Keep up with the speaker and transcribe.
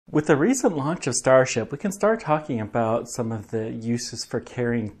With the recent launch of Starship, we can start talking about some of the uses for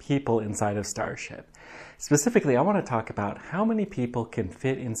carrying people inside of Starship. Specifically, I want to talk about how many people can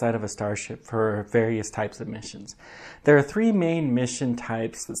fit inside of a Starship for various types of missions. There are three main mission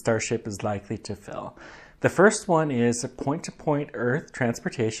types that Starship is likely to fill. The first one is point-to-point Earth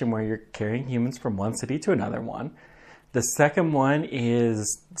transportation, where you're carrying humans from one city to another one. The second one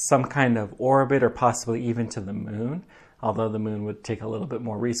is some kind of orbit or possibly even to the moon. Although the moon would take a little bit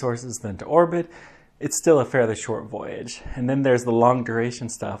more resources than to orbit, it's still a fairly short voyage. And then there's the long duration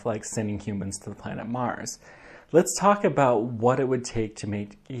stuff like sending humans to the planet Mars. Let's talk about what it would take to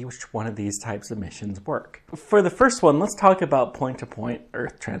make each one of these types of missions work. For the first one, let's talk about point-to-point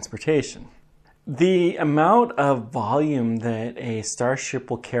Earth transportation. The amount of volume that a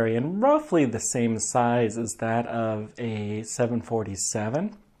Starship will carry, in roughly the same size as that of a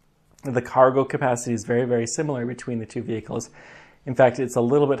 747, the cargo capacity is very, very similar between the two vehicles. In fact, it's a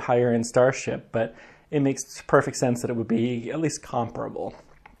little bit higher in Starship, but it makes perfect sense that it would be at least comparable.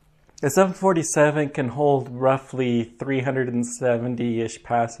 The 747 can hold roughly 370-ish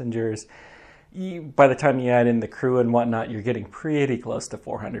passengers. By the time you add in the crew and whatnot, you're getting pretty close to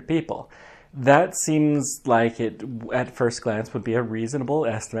 400 people. That seems like it, at first glance, would be a reasonable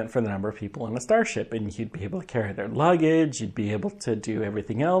estimate for the number of people on a Starship, and you'd be able to carry their luggage, you'd be able to do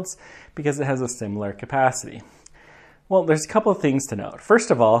everything else because it has a similar capacity. Well, there's a couple of things to note. First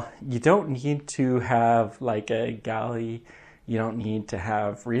of all, you don't need to have like a galley, you don't need to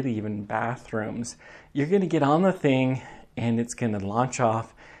have really even bathrooms. You're going to get on the thing and it's going to launch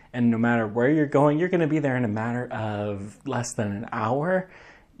off, and no matter where you're going, you're going to be there in a matter of less than an hour.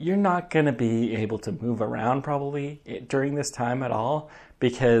 You're not going to be able to move around probably during this time at all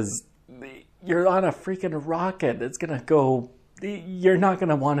because you're on a freaking rocket. It's going to go, you're not going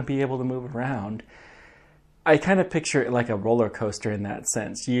to want to be able to move around. I kind of picture it like a roller coaster in that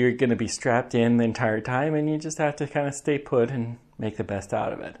sense. You're going to be strapped in the entire time and you just have to kind of stay put and make the best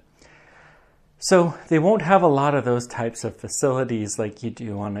out of it. So they won't have a lot of those types of facilities like you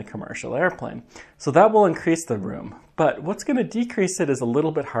do on a commercial airplane. So that will increase the room. But what's going to decrease it is a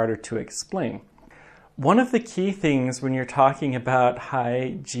little bit harder to explain. One of the key things when you're talking about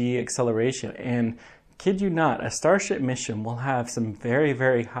high G acceleration, and kid you not, a Starship mission will have some very,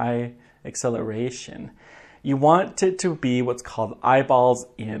 very high acceleration. You want it to be what's called eyeballs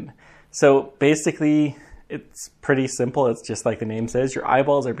in. So basically, it's pretty simple. It's just like the name says, your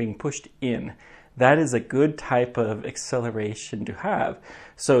eyeballs are being pushed in. That is a good type of acceleration to have.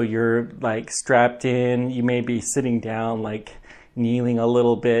 So you're like strapped in, you may be sitting down, like kneeling a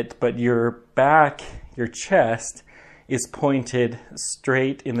little bit, but your back, your chest is pointed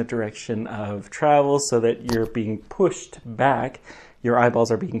straight in the direction of travel so that you're being pushed back, your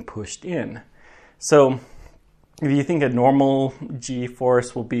eyeballs are being pushed in. So if you think a normal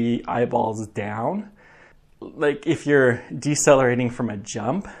G-force will be eyeballs down, like if you're decelerating from a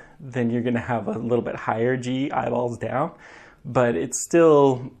jump, then you're going to have a little bit higher G, eyeballs down, but it's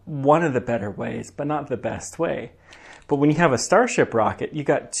still one of the better ways, but not the best way. But when you have a Starship rocket, you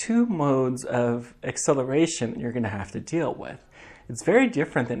got two modes of acceleration you're going to have to deal with. It's very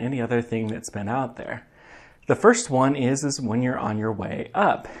different than any other thing that's been out there. The first one is when you're on your way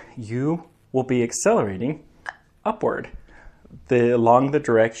up. You will be accelerating upward along the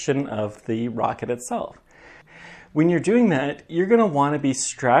direction of the rocket itself. When you're doing that, you're going to want to be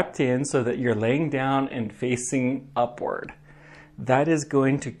strapped in so that you're laying down and facing upward. That is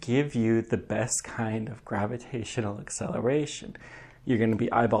going to give you the best kind of gravitational acceleration. You're going to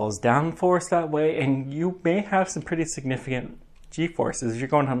be eyeballs down force that way, and you may have some pretty significant G-forces. If you're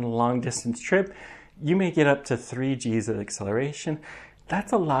going on a long distance trip, you may get up to 3 Gs of acceleration.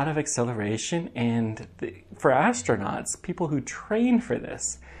 That's a lot of acceleration, and for astronauts, people who train for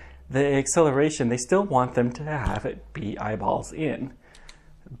this, the acceleration, they still want them to have it be eyeballs in.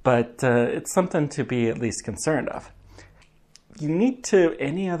 But it's something to be at least concerned of. Unique to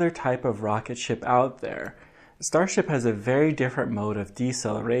any other type of rocket ship out there, Starship has a very different mode of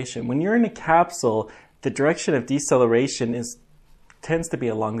deceleration. When you're in a capsule, the direction of deceleration tends to be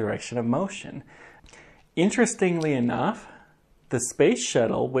along the direction of motion. Interestingly enough, the space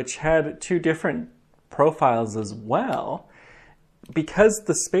shuttle, which had two different profiles as well, because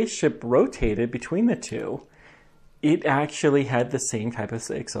the spaceship rotated between the two, it actually had the same type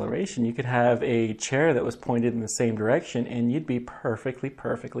of acceleration. You could have a chair that was pointed in the same direction and you'd be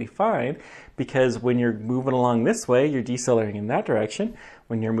perfectly fine, because when you're moving along this way, you're decelerating in that direction.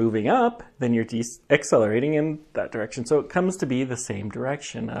 When you're moving up, then you're accelerating in that direction. So it comes to be the same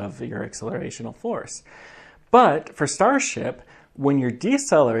direction of your accelerational force. But for Starship, when you're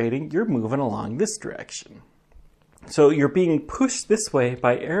decelerating, you're moving along this direction. So you're being pushed this way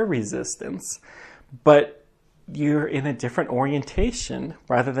by air resistance, but you're in a different orientation.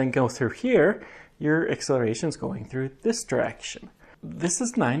 Rather than go through here, your acceleration is going through this direction. This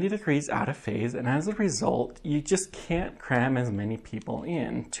is 90 degrees out of phase, and as a result, you just can't cram as many people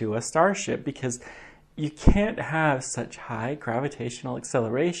into a Starship because you can't have such high gravitational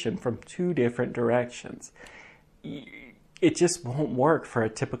acceleration from two different directions. It just won't work for a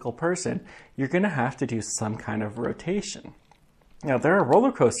typical person. You're going to have to do some kind of rotation. Now, there are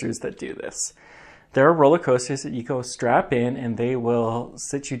roller coasters that do this. There are roller coasters that you go strap in and they will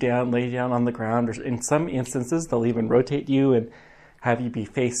sit you down, lay you down on the ground, or in some instances, they'll even rotate you and have you be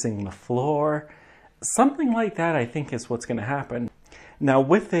facing the floor. Something like that, I think, is what's going to happen. Now,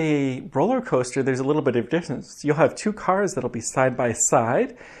 with a roller coaster, there's a little bit of difference. You'll have two cars that'll be side by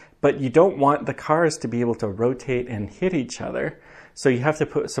side, but you don't want the cars to be able to rotate and hit each other. So you have to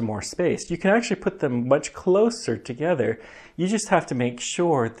put some more space. You can actually put them much closer together. You just have to make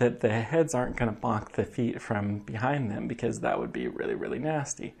sure that the heads aren't going to bonk the feet from behind them, because that would be really, really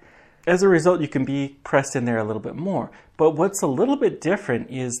nasty. As a result, you can be pressed in there a little bit more. But what's a little bit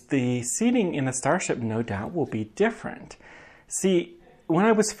different is the seating in a Starship, no doubt, will be different. See, when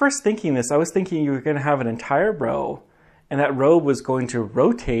I was first thinking this, I was thinking you were going to have an entire row, and that row was going to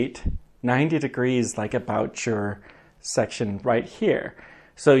rotate 90 degrees like about your section right here.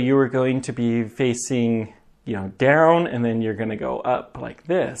 So you were going to be facing, down, and then you're going to go up like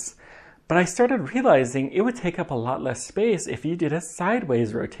this. But I started realizing it would take up a lot less space if you did a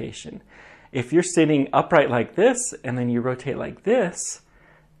sideways rotation. If you're sitting upright like this and then you rotate like this,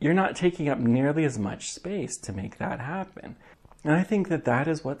 you're not taking up nearly as much space to make that happen. And I think that that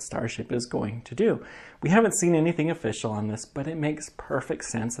is what Starship is going to do. We haven't seen anything official on this, but it makes perfect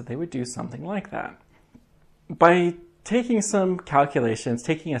sense that they would do something like that. By taking some calculations,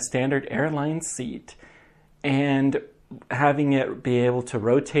 taking a standard airline seat and having it be able to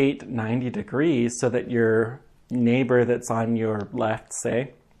rotate 90 degrees so that your neighbor that's on your left,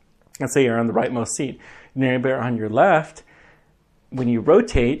 let's say you're on the rightmost seat, neighbor on your left, when you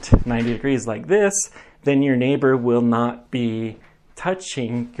rotate 90 degrees like this, then your neighbor will not be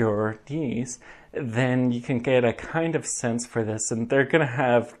touching your knees. Then you can get a kind of sense for this, and they're going to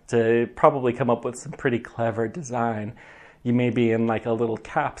have to probably come up with some pretty clever design. You may be in like a little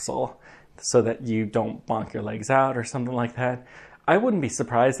capsule so that you don't bonk your legs out or something like that. I wouldn't be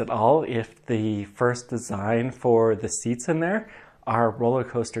surprised at all if the first design for the seats in there are roller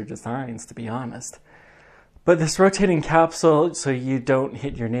coaster designs, to be honest. But this rotating capsule, so you don't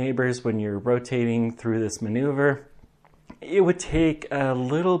hit your neighbors when you're rotating through this maneuver, it would take a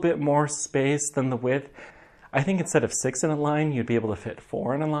little bit more space than the width. I think instead of 6 in a line, you'd be able to fit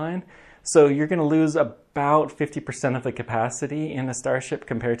 4 in a line. So you're going to lose about 50% of the capacity in a Starship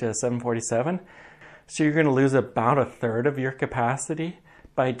compared to a 747. So you're going to lose about a third of your capacity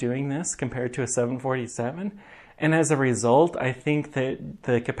by doing this compared to a 747. And as a result, I think that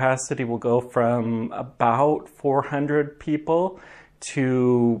the capacity will go from about 400 people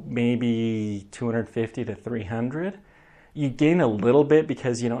to maybe 250 to 300. You gain a little bit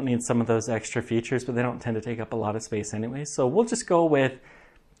because you don't need some of those extra features, but they don't tend to take up a lot of space anyway. So we'll just go with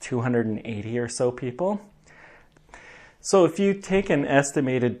 280 or so people. So if you take an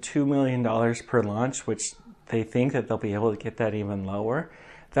estimated $2 million per launch, which they think that they'll be able to get that even lower,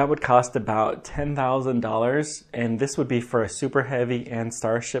 that would cost about $10,000, and this would be for a Super Heavy and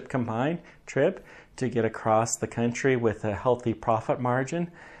Starship combined trip to get across the country with a healthy profit margin.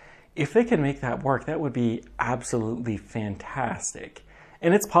 If they can make that work, that would be absolutely fantastic.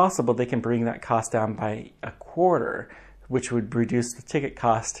 And it's possible they can bring that cost down by a quarter, which would reduce the ticket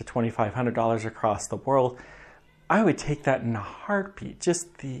cost to $2,500 across the world. I would take that in a heartbeat.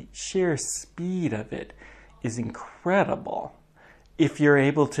 Just the sheer speed of it is incredible. If you're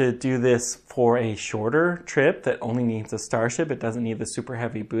able to do this for a shorter trip that only needs a Starship, it doesn't need the Super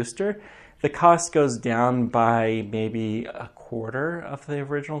Heavy booster, the cost goes down by maybe a quarter of the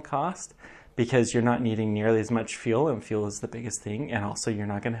original cost because you're not needing nearly as much fuel, and fuel is the biggest thing, and also you're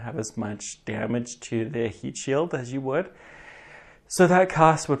not going to have as much damage to the heat shield as you would. So that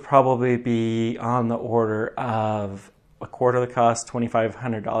cost would probably be on the order of a quarter of the cost,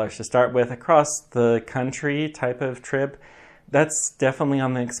 $2,500 to start with. Across the country type of trip, that's definitely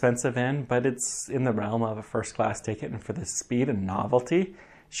on the expensive end, but it's in the realm of a first class ticket, and for the speed and novelty,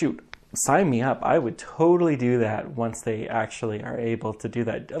 shoot, sign me up. I would totally do that once they actually are able to do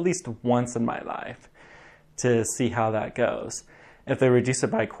that at least once in my life to see how that goes. If they reduce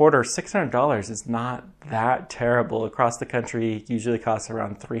it by a quarter, $600 is not that terrible. Across the country, it usually costs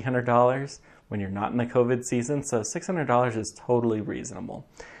around $300 when you're not in the COVID season, so $600 is totally reasonable.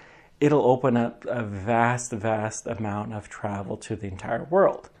 it'll open up a vast, vast amount of travel to the entire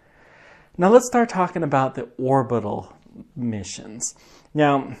world. Now let's start talking about the orbital missions.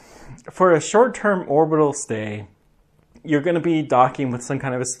 Now, for a short-term orbital stay, you're going to be docking with some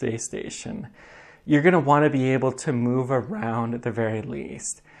kind of a space station. You're going to want to be able to move around at the very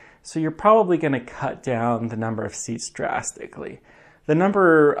least. So you're probably going to cut down the number of seats drastically. The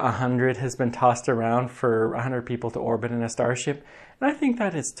number 100 has been tossed around for 100 people to orbit in a Starship, and I think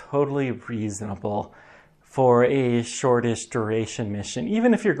that is totally reasonable for a shortish duration mission.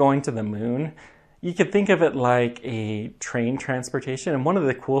 Even if you're going to the moon, you could think of it like a train transportation. And one of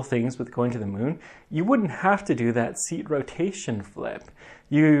the cool things with going to the moon, you wouldn't have to do that seat rotation flip.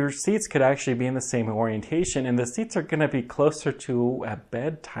 Your seats could actually be in the same orientation, and the seats are going to be closer to a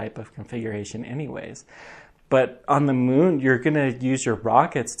bed type of configuration anyways. But on the moon, you're going to use your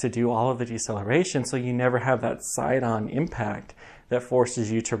rockets to do all of the deceleration, so you never have that side-on impact that forces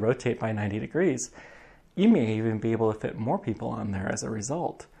you to rotate by 90 degrees. You may even be able to fit more people on there as a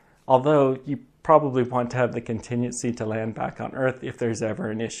result. Although you probably want to have the contingency to land back on Earth if there's ever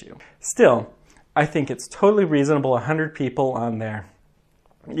an issue. Still, I think it's totally reasonable, 100 people on there.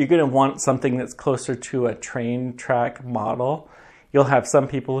 You're going to want something that's closer to a train track model. You'll have some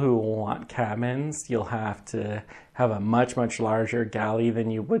people who will want cabins. You'll have to have a much, much larger galley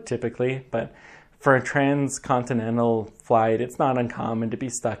than you would typically. But for a transcontinental flight, it's not uncommon to be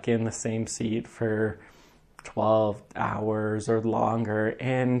stuck in the same seat for 12 hours or longer.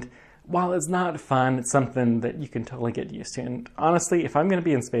 And while it's not fun, it's something that you can totally get used to. And honestly, if I'm going to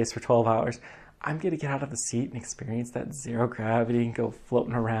be in space for 12 hours, I'm going to get out of the seat and experience that zero gravity and go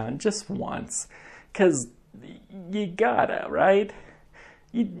floating around just once. Because you gotta, right?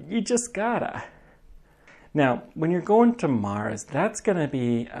 You just gotta. Now, when you're going to Mars, that's going to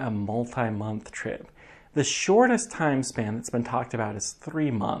be a multi-month trip. The shortest time span that's been talked about is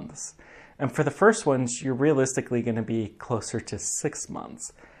 3 months. And for the first ones, you're realistically going to be closer to 6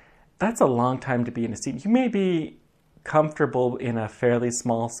 months. That's a long time to be in a seat. You may be comfortable in a fairly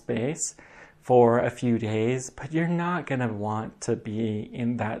small space for a few days, but you're not going to want to be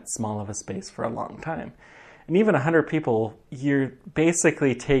in that small of a space for a long time. And even 100 people, you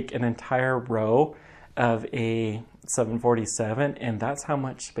basically take an entire row of a 747, and that's how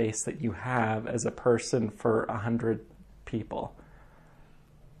much space that you have as a person for 100 people.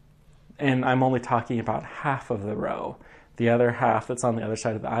 And I'm only talking about half of the row. The other half that's on the other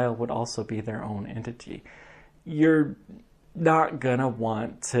side of the aisle would also be their own entity. You're not gonna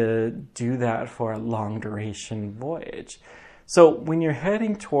want to do that for a long duration voyage. So when you're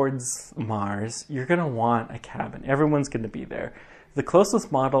heading towards Mars, you're gonna want a cabin. Everyone's gonna be there. The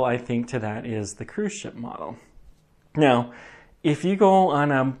closest model I think to that is the cruise ship model. Now, if you go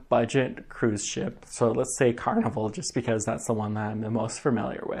on a budget cruise ship, so let's say Carnival, just because that's the one that I'm the most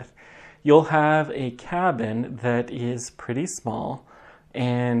familiar with, you'll have a cabin that is pretty small,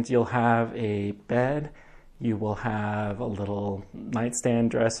 and you'll have a bed, you will have a little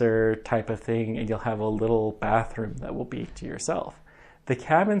nightstand dresser type of thing, and you'll have a little bathroom that will be to yourself. The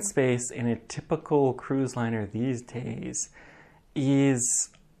cabin space in a typical cruise liner these days is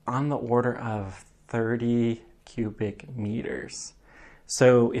on the order of 30 cubic meters.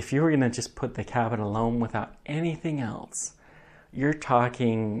 So if you were going to just put the cabin alone without anything else, you're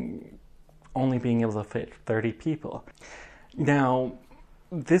talking only being able to fit 30 people. Now,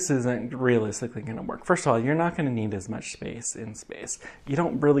 this isn't realistically going to work. First of all, you're not going to need as much space in space. You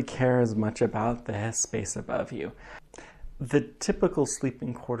don't really care as much about the space above you. The typical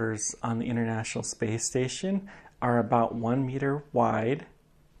sleeping quarters on the International Space Station are about 1 meter wide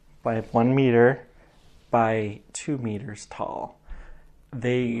by 1 meter by 2 meters tall.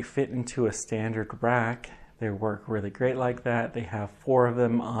 They fit into a standard rack. They work really great like that. They have 4 of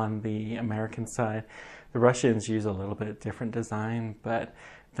them on the American side. The Russians use a little bit different design, but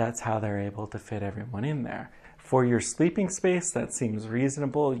that's how they're able to fit everyone in there. For your sleeping space, that seems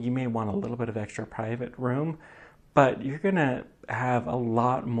reasonable. You may want a little bit of extra private room, but you're gonna have a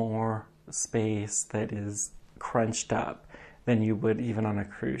lot more space that is crunched up than you would even on a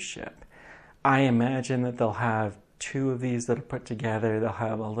cruise ship. I imagine that they'll have 2 of these that are put together. They'll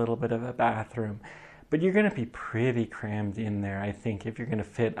have a little bit of a bathroom. But you're going to be pretty crammed in there, I think, if you're going to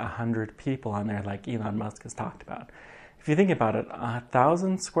fit 100 people on there like Elon Musk has talked about. If you think about it,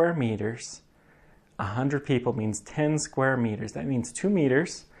 1,000 square meters, 100 people means 10 square meters. That means 2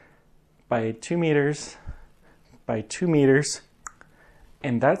 meters by 2 meters by 2 meters.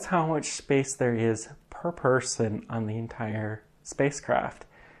 And that's how much space there is per person on the entire spacecraft.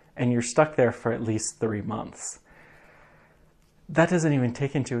 And you're stuck there for at least 3 months. That doesn't even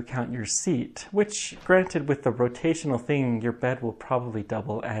take into account your seat, which, granted, with the rotational thing, your bed will probably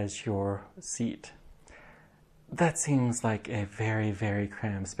double as your seat. That seems like a very, very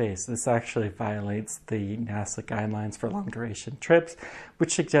cramped space. This actually violates the NASA guidelines for long duration trips,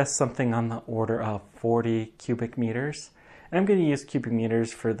 which suggests something on the order of 40 cubic meters. And I'm going to use cubic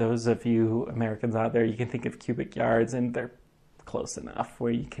meters for those of you Americans out there. You can think of cubic yards, and they're close enough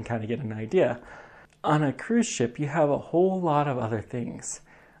where you can kind of get an idea. On a cruise ship, you have a whole lot of other things.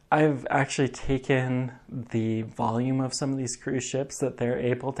 I've actually taken the volume of some of these cruise ships that they're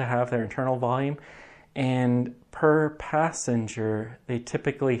able to have their internal volume, and per passenger, they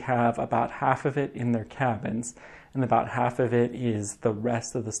typically have about half of it in their cabins, and about half of it is the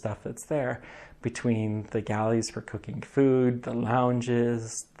rest of the stuff that's there, between the galleys for cooking food, the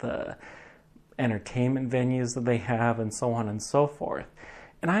lounges, the entertainment venues that they have, and so on and so forth.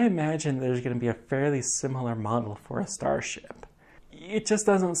 And I imagine there's going to be a fairly similar model for a Starship. It just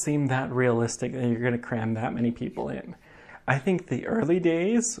doesn't seem that realistic that you're going to cram that many people in. I think the early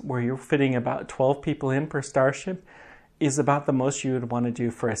days, where you're fitting about 12 people in per Starship, is about the most you would want to do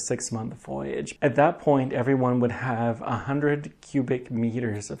for a 6-month voyage. At that point, everyone would have 100 cubic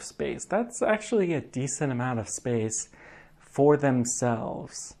meters of space. That's actually a decent amount of space for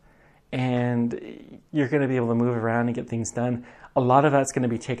themselves. And you're going to be able to move around and get things done. A lot of that's going to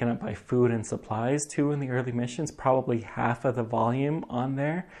be taken up by food and supplies too in the early missions. Probably half of the volume on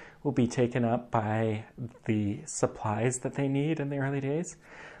there will be taken up by the supplies that they need in the early days.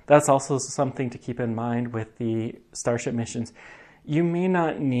 That's also something to keep in mind with the Starship missions. You may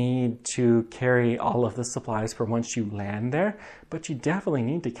not need to carry all of the supplies for once you land there, but you definitely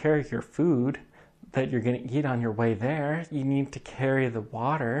need to carry your food that you're going to eat on your way there. You need to carry the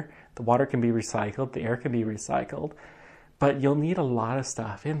water. The water can be recycled, the air can be recycled, but you'll need a lot of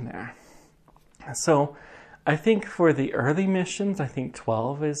stuff in there. So I think for the early missions, I think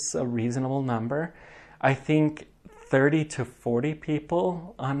 12 is a reasonable number. I think 30 to 40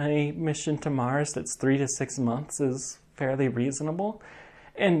 people on a mission to Mars that's 3 to 6 months is fairly reasonable.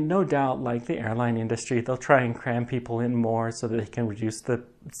 And no doubt, like the airline industry, they'll try and cram people in more so that they can reduce the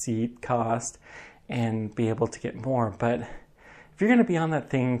seat cost and be able to get more. But if you're going to be on that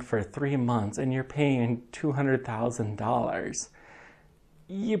thing for 3 months and you're paying $200,000,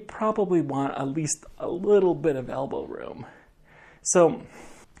 you probably want at least a little bit of elbow room. So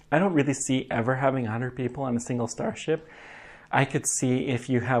I don't really see ever having 100 people on a single Starship. I could see if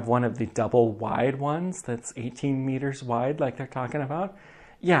you have one of the double wide ones that's 18 meters wide like they're talking about.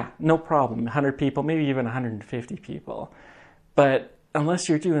 Yeah, no problem. 100 people, maybe even 150 people. But unless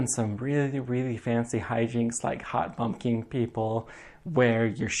you're doing some really, really fancy hijinks like hot bunking people where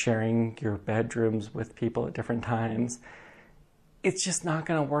you're sharing your bedrooms with people at different times, it's just not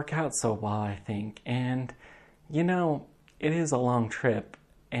going to work out so well, I think. And, you know, it is a long trip.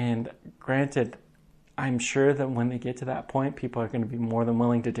 And granted, I'm sure that when they get to that point, people are going to be more than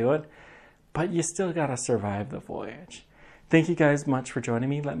willing to do it. But you still got to survive the voyage. Thank you guys much for joining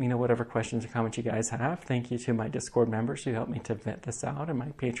me. Let me know whatever questions or comments you guys have. Thank you to my Discord members who helped me to vet this out, and my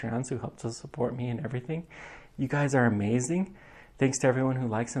Patreons who helped to support me and everything. You guys are amazing. Thanks to everyone who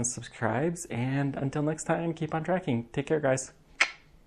likes and subscribes. And until next time, keep on tracking. Take care, guys.